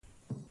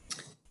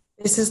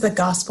This is the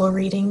gospel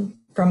reading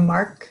from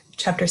Mark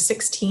chapter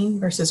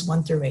 16, verses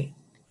 1 through 8.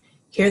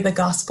 Hear the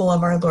gospel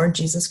of our Lord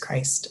Jesus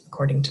Christ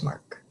according to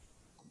Mark.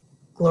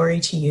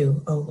 Glory to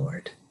you, O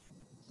Lord.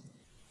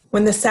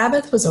 When the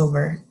Sabbath was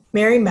over,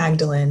 Mary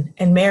Magdalene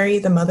and Mary,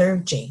 the mother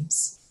of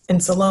James,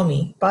 and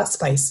Salome bought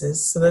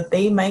spices so that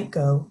they might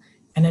go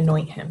and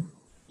anoint him.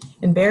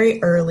 And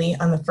very early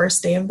on the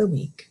first day of the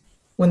week,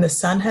 when the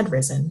sun had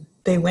risen,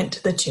 they went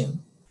to the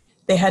tomb.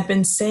 They had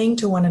been saying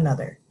to one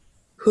another,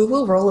 "Who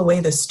will roll away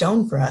the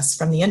stone for us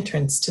from the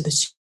entrance to the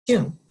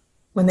tomb?"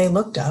 When they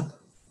looked up,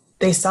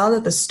 they saw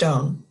that the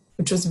stone,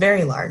 which was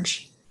very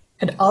large,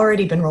 had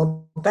already been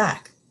rolled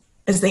back.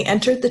 As they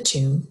entered the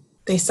tomb,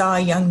 they saw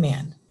a young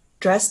man,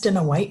 dressed in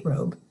a white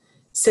robe,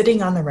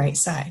 sitting on the right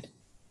side,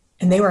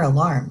 and they were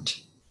alarmed.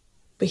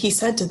 But he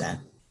said to them,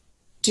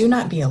 "Do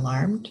not be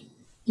alarmed.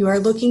 You are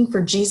looking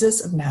for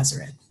Jesus of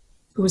Nazareth,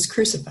 who was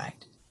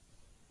crucified.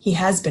 He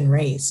has been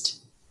raised.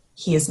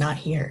 He is not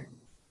here.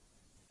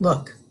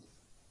 Look,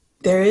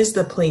 there is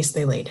the place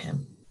they laid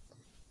him.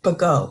 But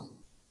go,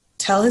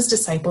 tell his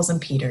disciples and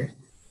Peter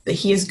that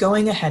he is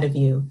going ahead of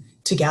you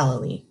to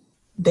Galilee.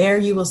 There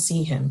you will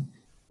see him,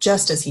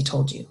 just as he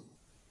told you."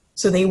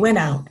 So they went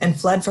out and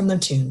fled from the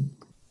tomb,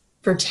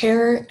 for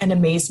terror and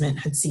amazement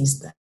had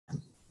seized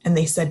them, and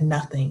they said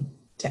nothing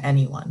to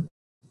anyone,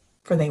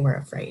 for they were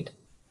afraid.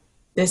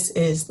 This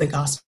is the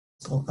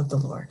gospel of the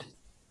Lord.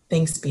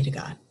 Thanks be to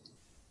God.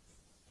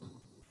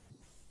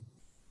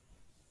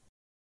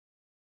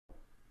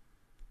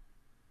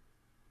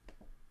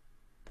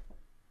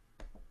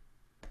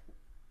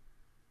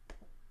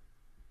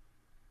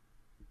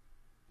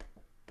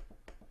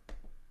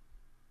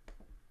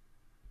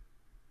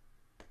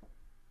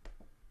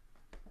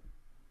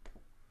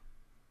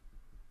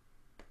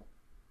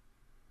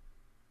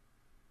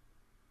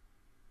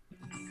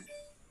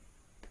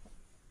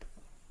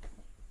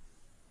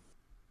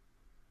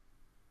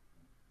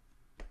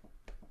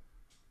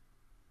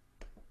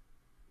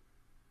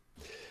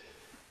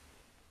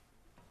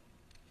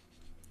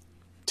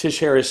 Tish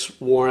Harris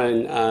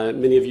Warren,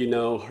 many of you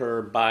know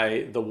her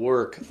by the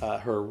work,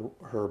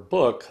 her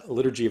book,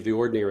 Liturgy of the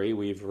Ordinary.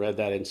 We've read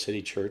that in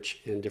City Church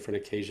in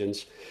different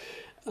occasions.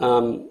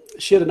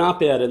 She had an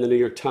op-ed in the New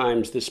York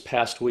Times this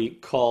past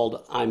week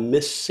called "I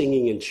Miss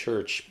Singing in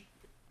Church."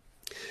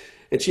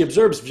 And she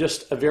observes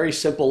just a very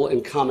simple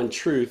and common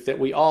truth that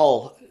we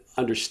all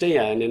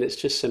understand, and it's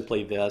just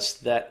simply this,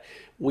 that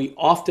we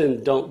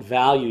often don't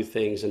value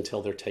things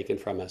until they're taken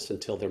from us,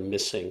 until they're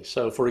missing.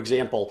 So, for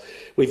example,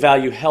 we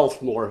value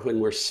health more when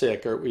we're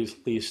sick, or we at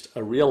least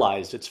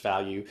realize its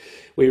value.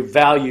 We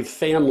value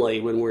family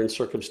when we're in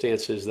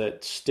circumstances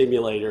that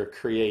stimulate or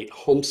create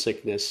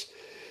homesickness.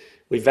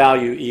 We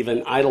value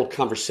even idle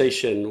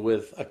conversation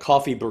with a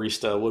coffee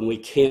barista when we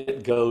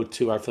can't go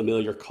to our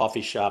familiar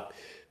coffee shop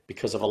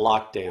because of a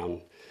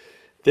lockdown.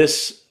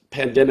 This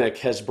pandemic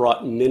has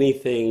brought many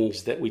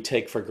things that we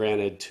take for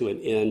granted to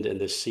an end in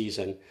this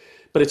season.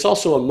 But it's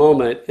also a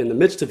moment in the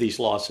midst of these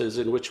losses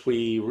in which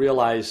we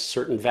realize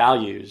certain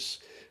values,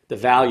 the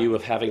value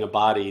of having a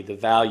body, the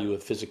value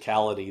of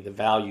physicality, the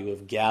value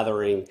of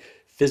gathering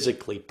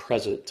physically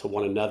present to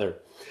one another.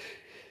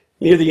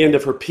 Near the end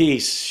of her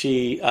piece,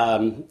 she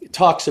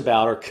talks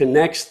about or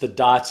connects the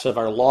dots of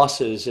our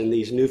losses and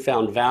these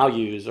newfound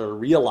values or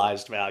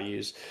realized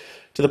values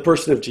to the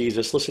person of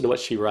Jesus. Listen to what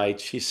she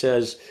writes. She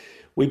says,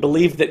 "We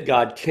believe that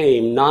God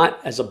came not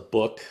as a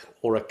book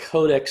or a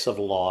codex of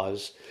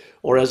laws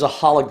or as a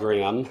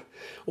hologram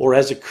or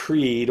as a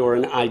creed or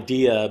an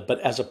idea, but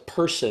as a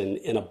person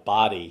in a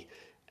body,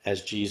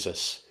 as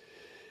Jesus."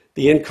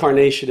 The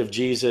incarnation of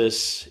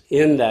Jesus,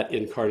 in that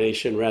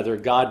incarnation, rather,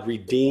 God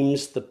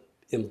redeems the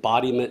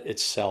embodiment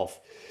itself.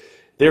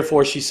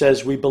 Therefore, she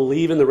says, we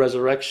believe in the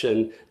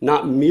resurrection,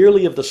 not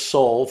merely of the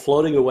soul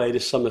floating away to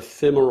some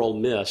ephemeral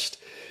mist,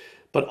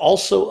 but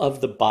also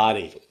of the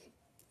body.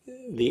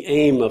 The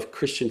aim of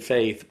Christian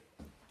faith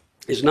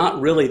is not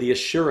really the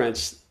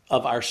assurance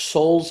of our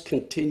soul's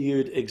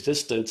continued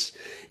existence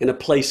in a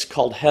place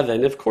called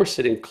heaven. Of course,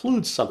 it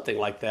includes something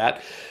like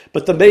that,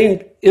 but the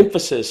main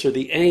emphasis or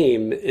the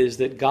aim is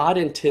that God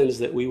intends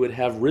that we would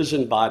have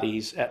risen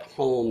bodies at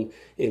home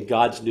in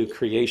God's new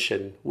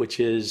creation, which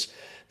is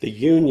the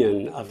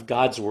union of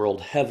God's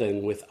world,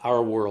 heaven, with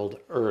our world,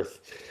 earth.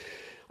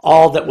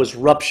 All that was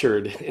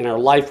ruptured in our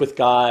life with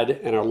God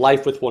and our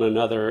life with one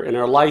another and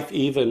our life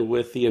even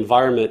with the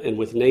environment and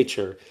with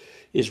nature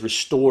is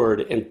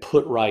restored and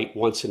put right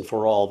once and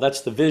for all.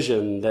 That's the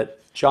vision that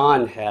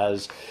John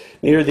has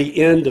near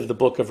the end of the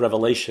book of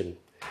Revelation.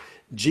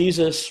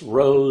 Jesus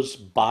rose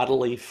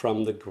bodily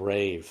from the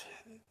grave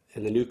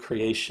and the new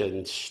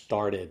creation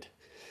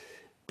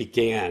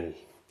began.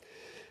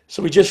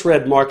 So we just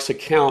read Mark's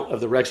account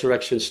of the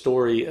resurrection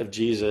story of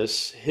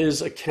Jesus.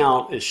 His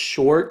account is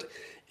short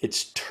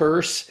it's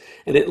terse,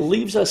 and it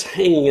leaves us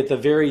hanging at the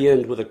very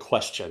end with a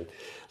question.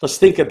 Let's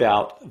think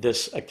about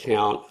this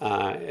account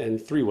in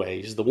three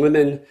ways: the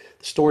women,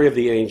 the story of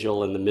the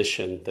angel, and the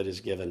mission that is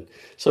given.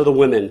 So the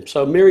women.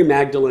 So Mary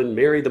Magdalene,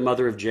 Mary the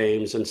mother of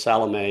James, and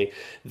Salome,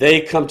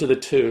 they come to the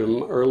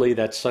tomb early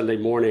that Sunday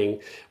morning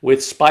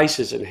with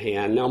spices in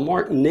hand. Now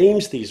Mark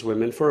names these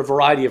women for a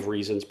variety of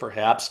reasons,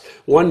 perhaps.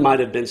 One might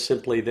have been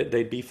simply that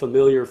they'd be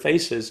familiar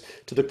faces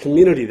to the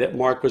community that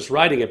Mark was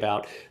writing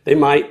about. They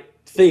might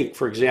think,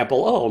 for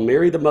example, oh,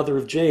 Mary, the mother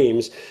of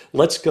James,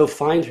 let's go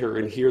find her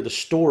and hear the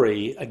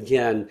story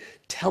again.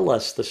 Tell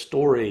us the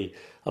story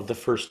of the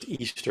first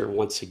Easter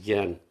once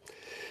again.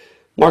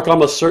 Mark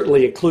almost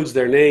certainly includes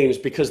their names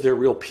because they're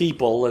real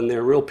people, and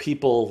they're real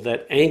people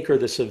that anchor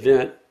this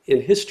event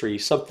in history,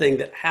 something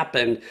that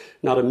happened,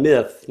 not a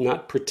myth,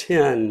 not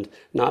pretend,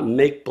 not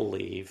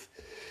make-believe.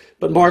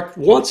 But Mark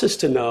wants us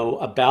to know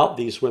about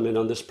these women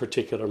on this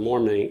particular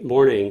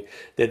morning,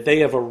 that they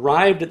have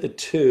arrived at the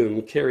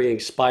tomb carrying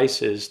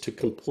spices to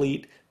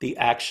complete the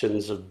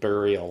actions of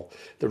burial,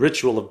 the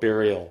ritual of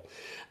burial.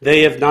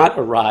 They have not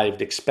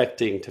arrived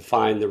expecting to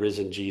find the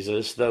risen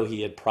Jesus, though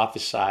he had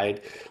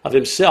prophesied of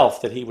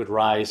himself that he would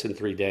rise in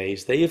 3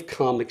 days. They have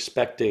come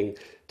expecting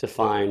to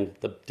find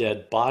the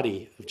dead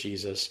body of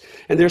Jesus.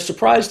 And they're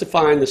surprised to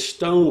find the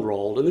stone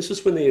rolled. And this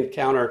is when they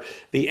encounter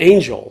the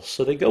angel.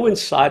 So they go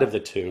inside of the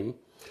tomb,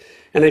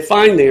 and they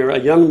find there a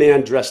young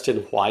man dressed in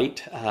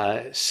white,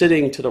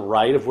 sitting to the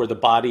right of where the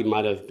body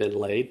might have been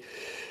laid.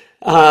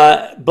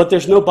 But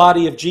there's no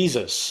body of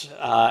Jesus,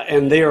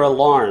 and they are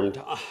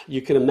alarmed.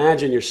 You can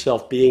imagine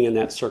yourself being in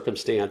that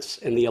circumstance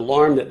and the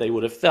alarm that they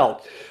would have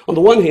felt. On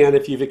the one hand,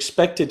 if you've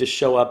expected to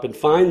show up and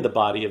find the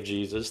body of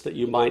Jesus, that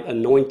you might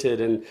anoint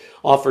it and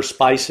offer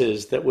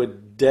spices that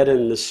would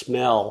deaden the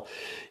smell,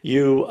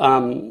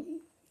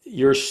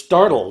 you're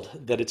startled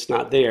that it's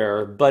not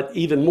there. But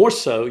even more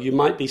so, you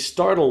might be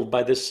startled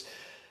by this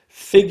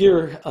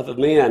figure of a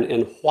man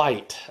in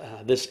white,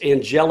 this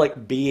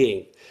angelic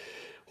being.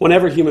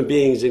 Whenever human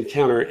beings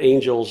encounter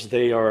angels,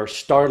 they are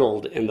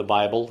startled in the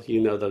Bible. You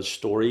know those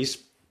stories.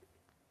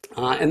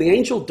 And the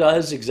angel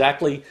does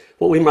exactly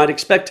what we might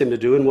expect him to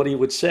do and what he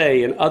would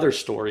say in other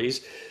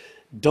stories.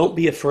 Don't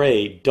be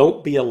afraid.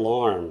 Don't be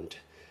alarmed.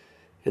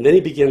 And then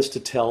he begins to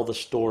tell the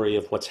story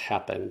of what's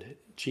happened.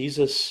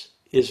 Jesus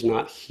is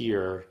not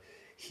here.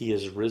 He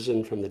is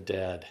risen from the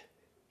dead.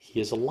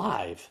 He is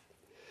alive.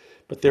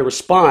 But their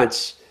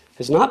response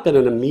has not been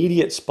an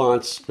immediate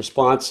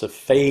response of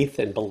faith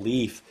and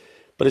belief,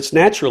 but it's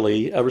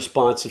naturally a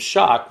response of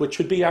shock, which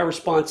would be our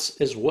response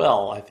as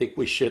well, I think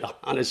we should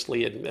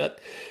honestly admit,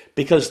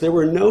 because there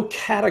were no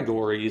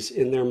categories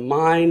in their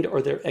mind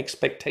or their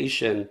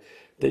expectation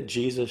that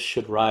Jesus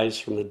should rise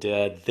from the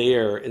dead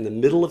there in the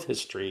middle of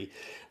history,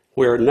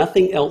 where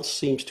nothing else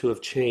seems to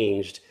have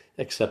changed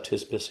except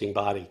his missing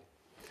body.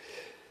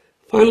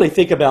 Finally,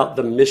 think about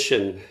the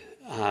mission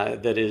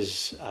that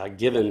is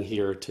given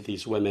here to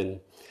these women.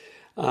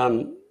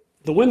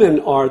 The women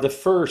are the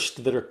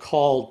first that are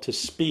called to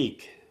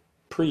speak,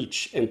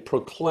 preach, and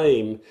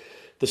proclaim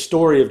the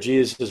story of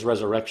Jesus'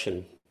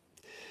 resurrection.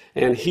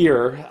 And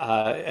here,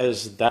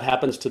 as that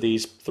happens to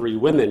these three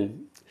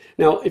women.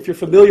 Now, if you're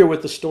familiar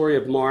with the story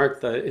of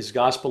Mark, his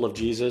Gospel of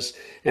Jesus,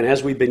 and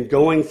as we've been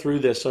going through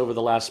this over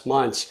the last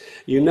months,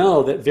 you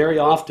know that very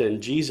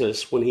often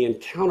Jesus, when he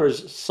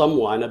encounters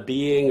someone, a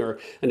being or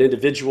an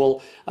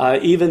individual,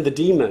 even the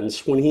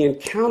demons, when he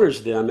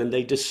encounters them and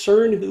they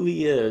discern who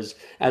he is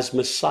as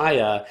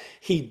Messiah,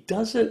 he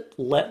doesn't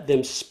let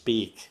them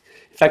speak.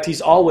 In fact,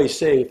 he's always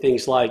saying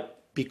things like,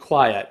 be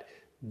quiet,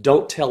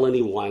 don't tell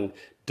anyone,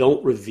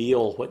 don't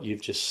reveal what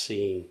you've just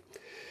seen.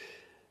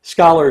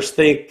 Scholars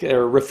think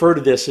or refer to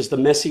this as the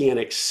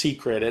messianic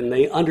secret, and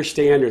they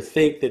understand or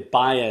think that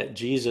by it,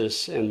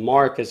 Jesus and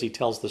Mark, as he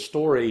tells the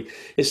story,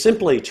 is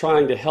simply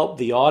trying to help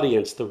the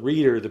audience, the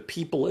reader, the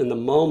people in the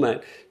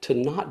moment, to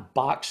not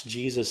box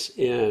Jesus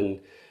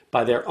in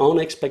by their own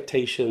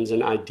expectations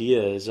and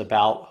ideas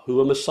about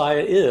who a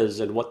Messiah is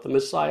and what the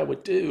Messiah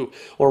would do,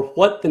 or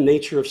what the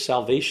nature of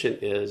salvation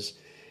is.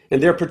 In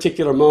their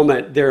particular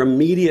moment, their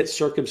immediate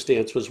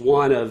circumstance was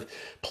one of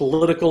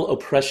political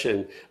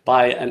oppression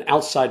by an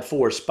outside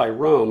force, by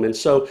Rome. And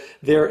so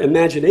their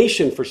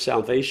imagination for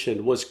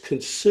salvation was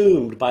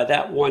consumed by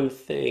that one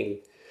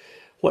thing.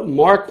 What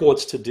Mark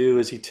wants to do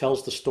as he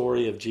tells the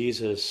story of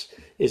Jesus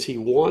is he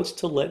wants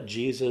to let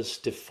Jesus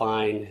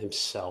define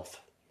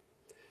himself.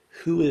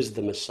 Who is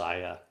the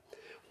Messiah?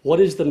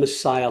 What is the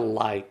Messiah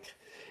like?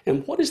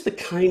 And what is the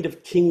kind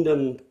of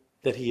kingdom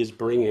that he is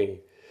bringing?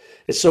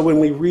 And so when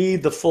we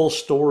read the full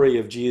story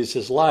of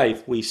Jesus'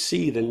 life, we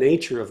see the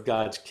nature of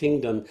God's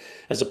kingdom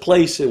as a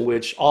place in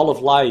which all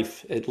of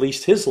life, at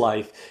least his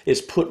life, is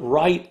put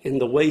right in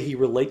the way he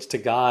relates to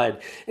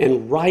God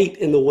and right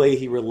in the way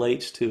he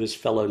relates to his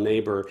fellow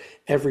neighbor,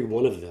 every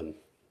one of them.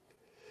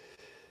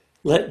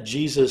 Let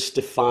Jesus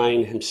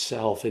define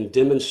himself and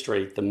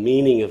demonstrate the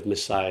meaning of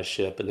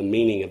messiahship and the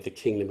meaning of the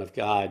kingdom of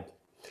God.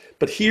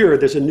 But here,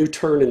 there's a new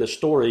turn in the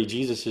story.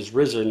 Jesus is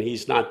risen.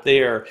 He's not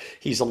there.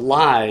 He's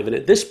alive. And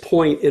at this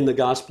point in the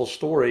gospel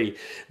story,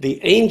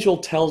 the angel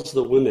tells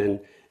the women,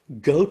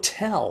 go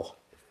tell.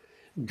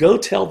 Go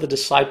tell the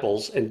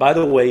disciples, and by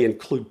the way,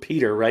 include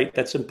Peter, right?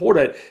 That's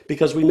important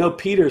because we know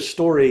Peter's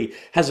story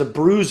has a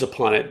bruise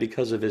upon it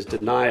because of his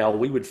denial.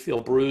 We would feel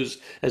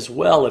bruised as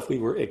well if we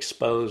were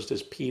exposed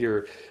as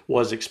Peter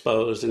was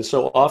exposed and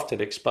so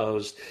often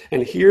exposed.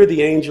 And here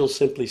the angel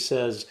simply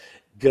says,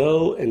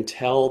 go and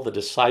tell the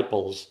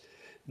disciples,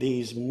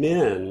 these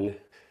men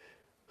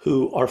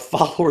who are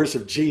followers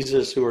of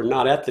Jesus, who are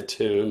not at the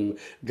tomb,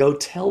 go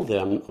tell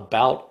them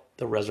about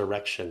the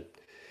resurrection.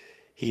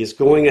 He is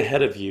going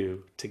ahead of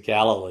you to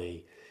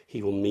Galilee.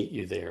 He will meet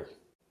you there.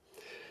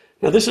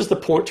 Now, this is the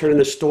point turn in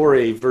the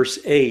story, verse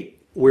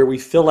 8, where we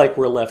feel like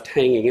we're left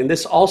hanging. And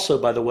this also,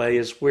 by the way,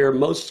 is where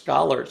most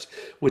scholars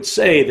would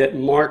say that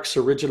Mark's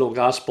original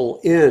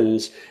gospel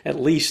ends, at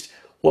least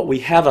what we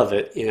have of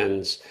it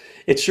ends.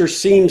 It sure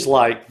seems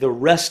like the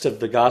rest of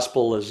the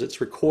gospel, as it's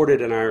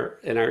recorded in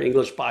our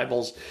English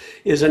Bibles,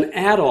 is an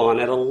add-on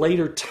at a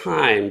later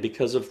time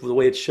because of the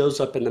way it shows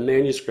up in the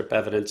manuscript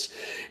evidence.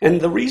 And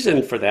the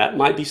reason for that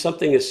might be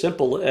something as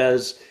simple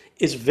as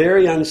it's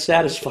very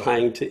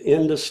unsatisfying to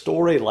end a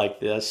story like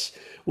this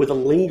with a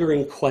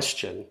lingering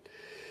question.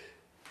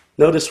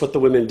 Notice what the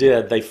women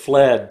did. They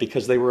fled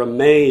because they were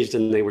amazed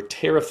and they were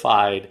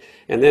terrified.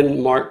 And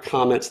then Mark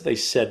comments, they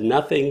said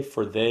nothing,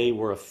 for they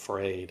were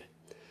afraid.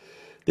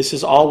 This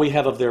is all we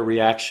have of their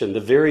reaction, the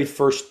very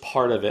first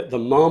part of it, the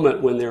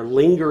moment when they're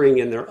lingering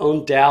in their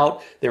own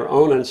doubt, their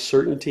own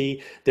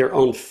uncertainty, their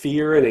own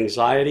fear and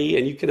anxiety.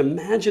 And you can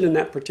imagine in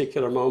that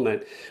particular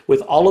moment,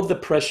 with all of the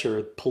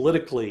pressure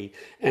politically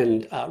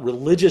and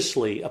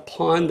religiously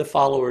upon the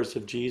followers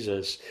of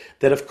Jesus,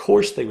 that of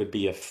course they would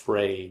be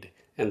afraid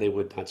and they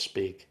would not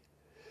speak.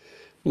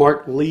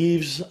 Mark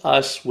leaves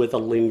us with a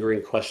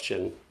lingering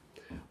question.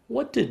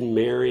 What did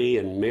Mary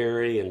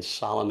and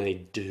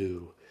Salome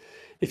do?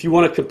 If you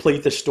want to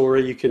complete the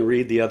story, you can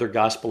read the other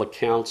gospel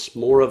accounts.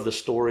 More of the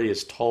story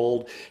is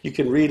told. You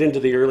can read into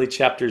the early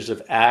chapters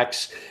of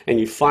Acts, and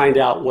you find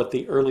out what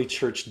the early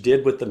church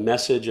did with the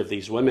message of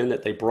these women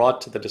that they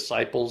brought to the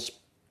disciples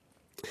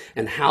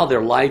and how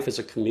their life as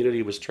a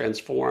community was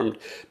transformed.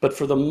 But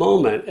for the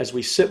moment, as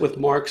we sit with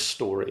Mark's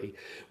story,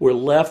 we're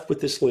left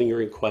with this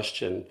lingering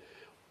question.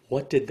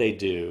 What did they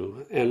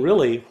do? And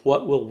really,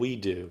 what will we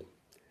do?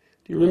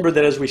 Do you remember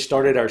that as we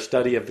started our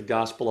study of the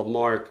Gospel of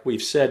Mark,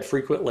 we've said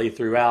frequently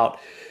throughout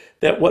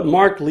that what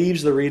Mark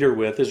leaves the reader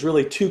with is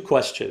really two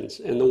questions.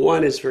 And the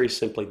one is very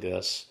simply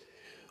this.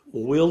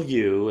 Will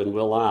you and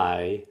will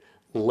I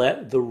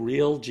let the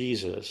real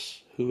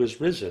Jesus who is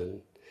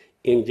risen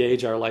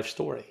engage our life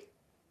story?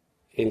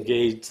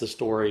 Engage the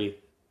story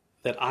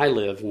that I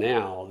live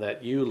now,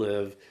 that you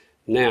live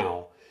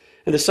now.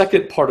 And the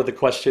second part of the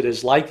question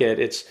is like it.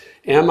 It's,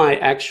 am I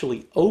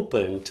actually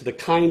open to the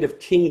kind of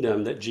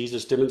kingdom that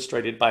Jesus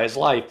demonstrated by his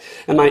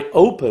life? Am I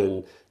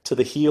open to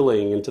the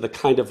healing and to the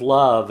kind of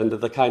love and to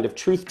the kind of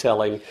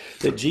truth-telling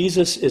that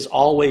Jesus is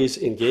always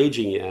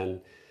engaging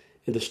in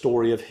the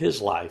story of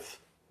his life?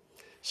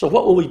 So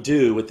what will we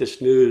do with this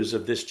news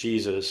of this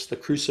Jesus, the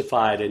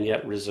crucified and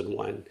yet risen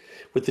one,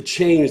 with the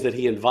change that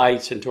he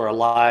invites into our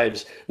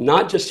lives,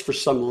 not just for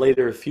some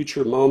later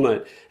future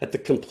moment at the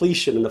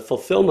completion and the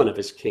fulfillment of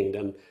his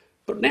kingdom,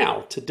 but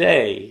now,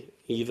 today,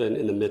 even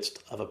in the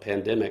midst of a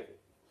pandemic?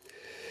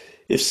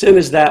 If sin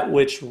is that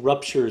which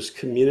ruptures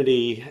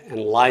community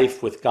and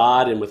life with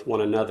God and with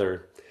one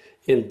another,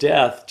 in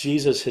death,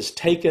 Jesus has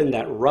taken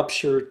that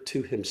rupture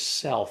to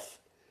himself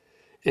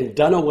and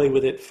done away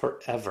with it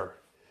forever.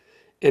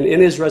 And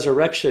in his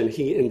resurrection,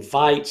 he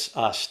invites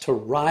us to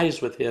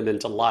rise with him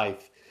into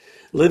life,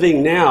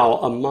 living now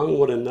among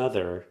one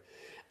another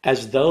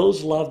as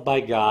those loved by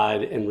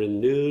God and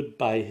renewed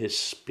by his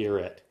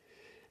Spirit,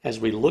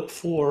 as we look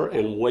for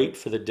and wait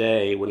for the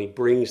day when he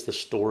brings the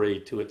story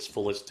to its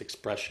fullest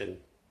expression.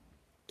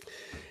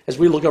 As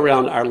we look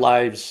around our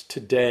lives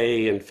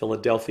today in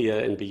Philadelphia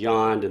and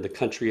beyond, in the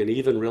country and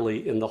even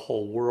really in the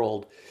whole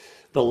world,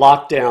 the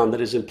lockdown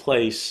that is in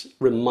place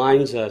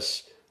reminds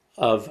us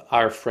of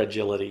our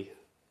fragility,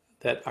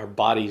 that our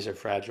bodies are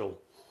fragile.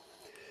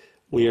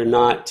 We are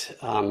not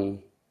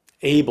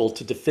able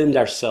to defend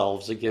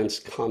ourselves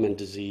against common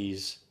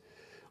disease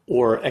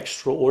or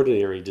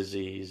extraordinary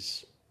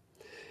disease.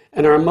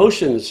 And our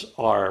emotions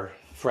are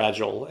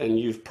fragile, and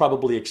you've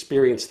probably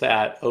experienced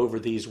that over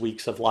these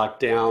weeks of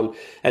lockdown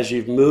as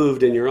you've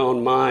moved in your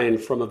own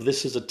mind from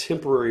this is a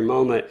temporary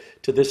moment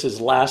to this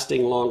is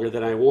lasting longer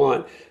than I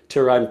want,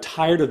 to I'm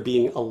tired of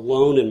being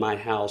alone in my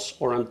house,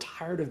 or I'm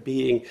tired of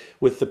being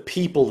with the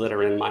people that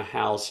are in my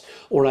house,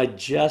 or I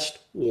just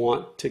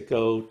want to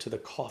go to the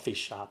coffee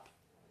shop.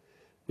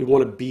 We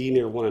want to be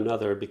near one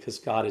another because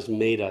God has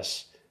made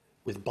us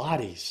with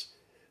bodies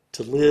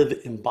to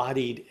live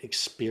embodied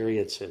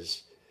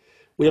experiences.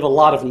 We have a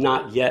lot of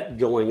not yet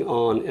going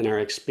on in our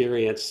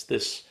experience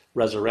this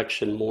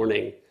resurrection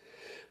morning.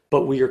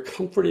 But we are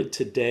comforted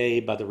today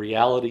by the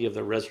reality of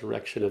the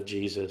resurrection of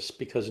Jesus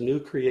because new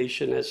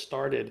creation has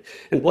started.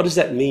 And what does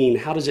that mean?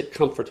 How does it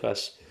comfort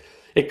us?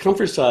 It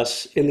comforts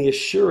us in the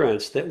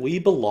assurance that we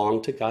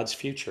belong to God's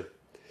future.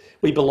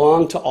 We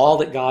belong to all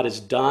that God has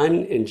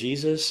done in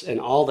Jesus and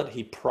all that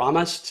he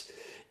promised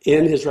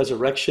in his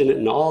resurrection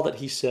and all that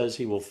he says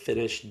he will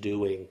finish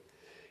doing.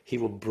 He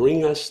will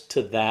bring us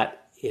to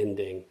that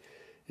ending.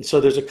 And so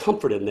there's a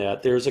comfort in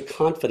that. There's a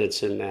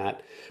confidence in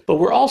that. But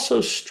we're also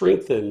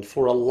strengthened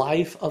for a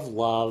life of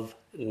love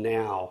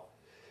now.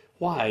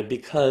 Why?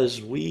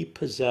 Because we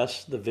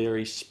possess the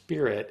very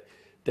Spirit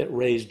that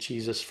raised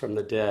Jesus from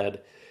the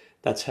dead.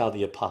 That's how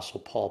the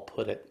Apostle Paul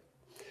put it.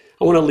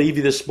 I want to leave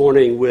you this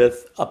morning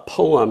with a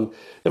poem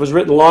that was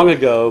written long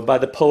ago by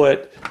the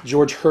poet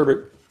George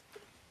Herbert.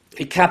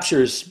 He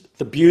captures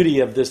the beauty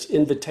of this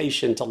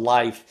invitation to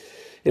life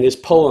in his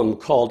poem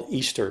called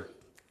Easter.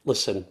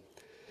 Listen.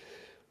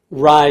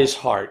 Rise,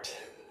 heart,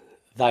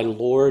 thy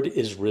Lord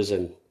is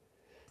risen.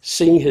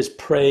 Sing his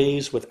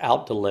praise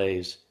without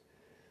delays,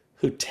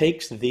 who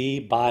takes thee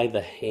by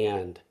the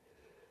hand,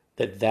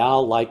 that thou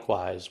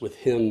likewise with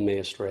him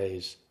mayest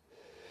raise.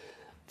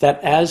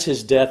 That as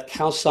his death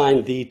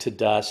calcined thee to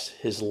dust,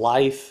 his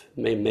life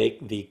may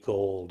make thee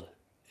gold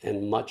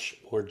and much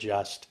more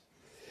just.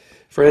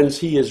 Friends,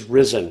 he is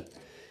risen.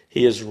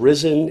 He is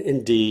risen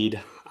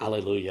indeed.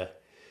 Alleluia.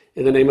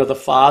 In the name of the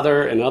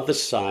Father, and of the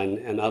Son,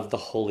 and of the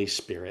Holy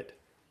Spirit.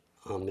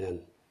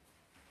 Amen.